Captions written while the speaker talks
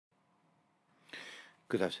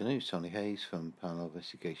Good afternoon, it's Tony Hayes from Paranormal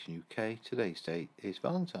Investigation UK. Today's date is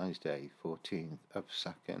Valentine's Day, 14th of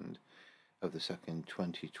 2nd of the 2nd,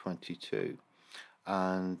 2022.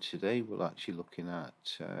 And today we're actually looking at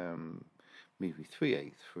movie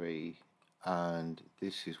 383, and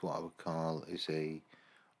this is what I would call is a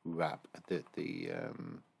rap that the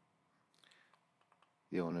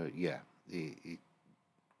owner, this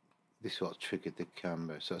is what triggered the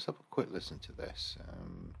camera. So let's have a quick listen to this.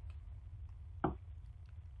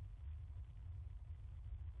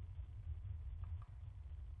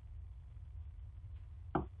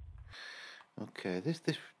 Okay, this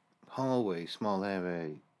hallway, small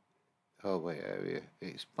hallway area,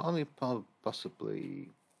 it's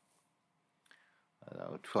possibly, I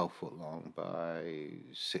don't know, 12 foot long by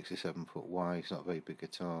 6 or 7 foot wide. It's not very big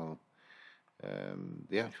at all.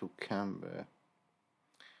 The actual camera,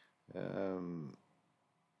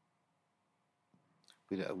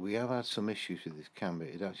 we have had some issues with this camera.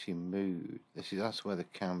 It actually moved. That's where the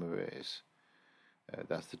camera is.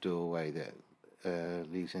 That's the doorway that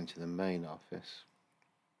leads into the main office.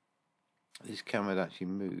 This camera had actually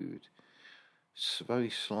moved very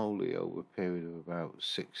slowly over a period of about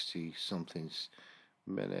 60 something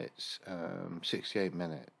minutes, 68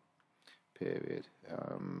 minute period.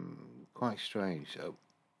 Quite strange. So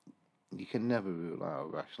you can never rule out a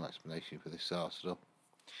rational explanation for this sort of stuff.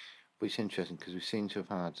 But it's interesting because we seem to have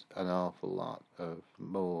had an awful lot of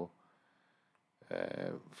more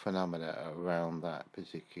phenomena around that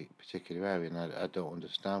particular area, and I don't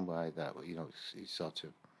understand why that. It's sort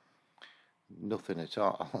of nothing at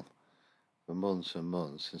all for months and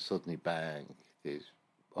months, and suddenly bang, there's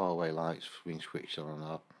hallway lights being switched on and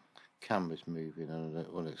off, cameras moving, and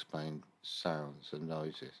unexplained sounds and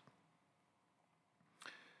noises.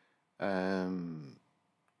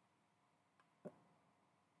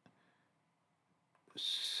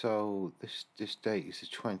 So this date is the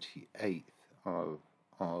 28th of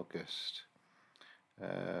August.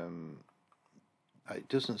 It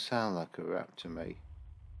doesn't sound like a rap to me.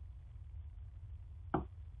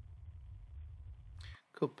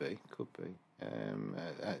 Could be.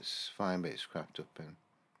 That's fine, but it's scrapped up and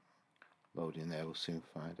loading there. We'll soon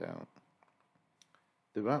find out.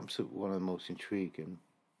 The raps are one of the most intriguing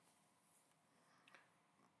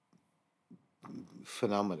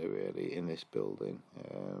phenomena really in this building.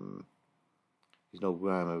 There's no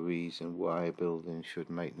rhyme or reason why a building should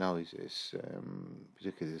make noises,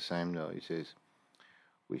 particularly the same noises,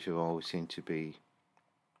 which have always seemed to be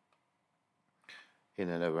in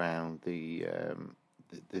and around the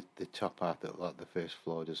top half, like the first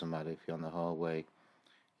floor. Doesn't matter if you're on the hallway,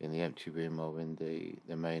 in the empty room, or in the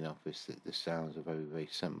main office. The sounds are very, very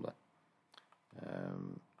similar.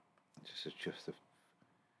 Just adjust the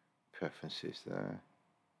preferences there.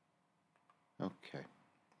 Okay.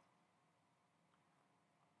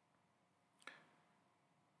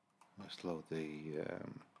 Let's load the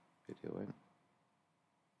video in.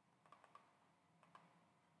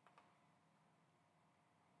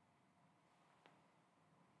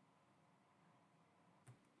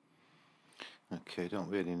 Okay, don't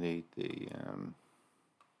really need the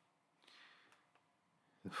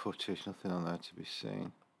footage, nothing on there to be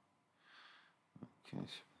seen. Okay,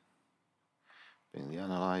 so bring the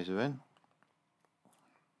analyzer in.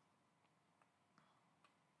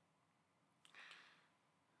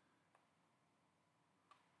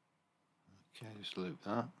 Okay, just loop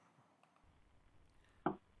that.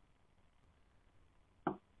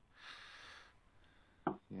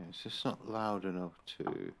 Yeah, it's just not loud enough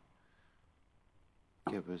to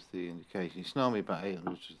give us the indication. It's normally about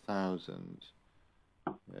 800 to 1,000.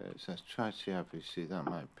 So let's try to see average. See, that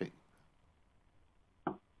might pick.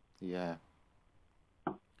 Yeah.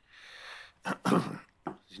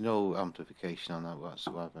 There's no amplification on that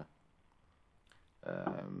whatsoever.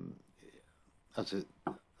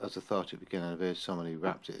 As I thought at the beginning, I've heard so many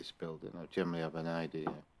raps at this building, I generally have an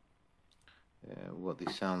idea what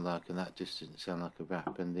they sound like, and that just didn't sound like a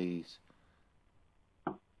rap, and these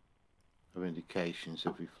are indications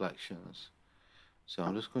of reflections. So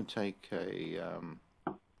I'm just going to take a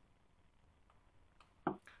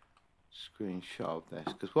screenshot of this,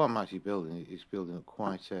 because what I'm actually building is building up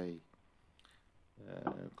quite a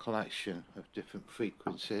collection of different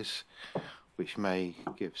frequencies, which may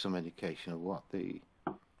give some indication of what the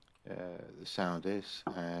sound is.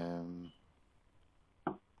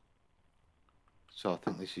 So I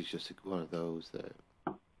think this is just one of those that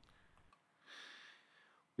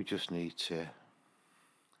we just need to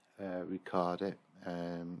record it.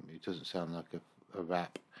 It doesn't sound like a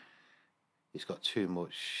rap. It's got too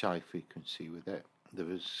much shy frequency with it. There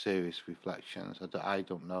was serious reflections. I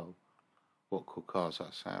don't know what could cause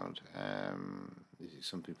that sound. Is it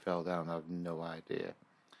something fell down? I have no idea.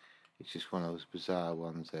 It's just one of those bizarre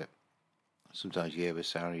ones that sometimes you hear a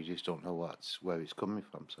sound, you just don't know where it's coming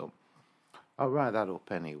from. So I'll write that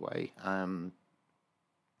up anyway.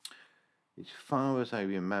 As far as I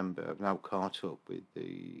remember, I've now caught up with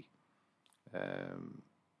the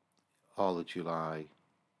all of July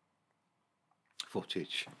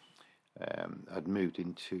footage. I'd moved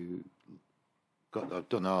into, I've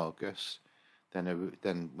done August.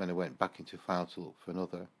 Then when I went back into file to look for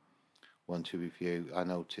another one to review, I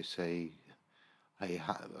noticed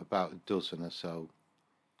about a dozen or so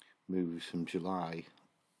movies from July,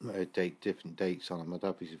 different dates on them. I'd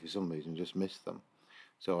obviously for some reason just missed them,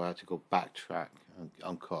 so I had to go backtrack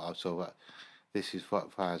and cut out. So this is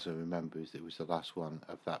what, far as I remember, is it was the last one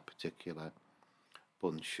of that particular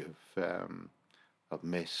bunch of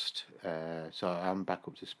missed. So I'm back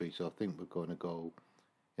up to speed. So I think we're going to go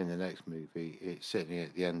in the next movie. It's sitting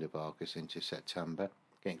at the end of August into September,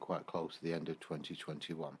 getting quite close to the end of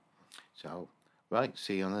 2021. So, right,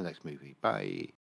 see you on the next movie. Bye.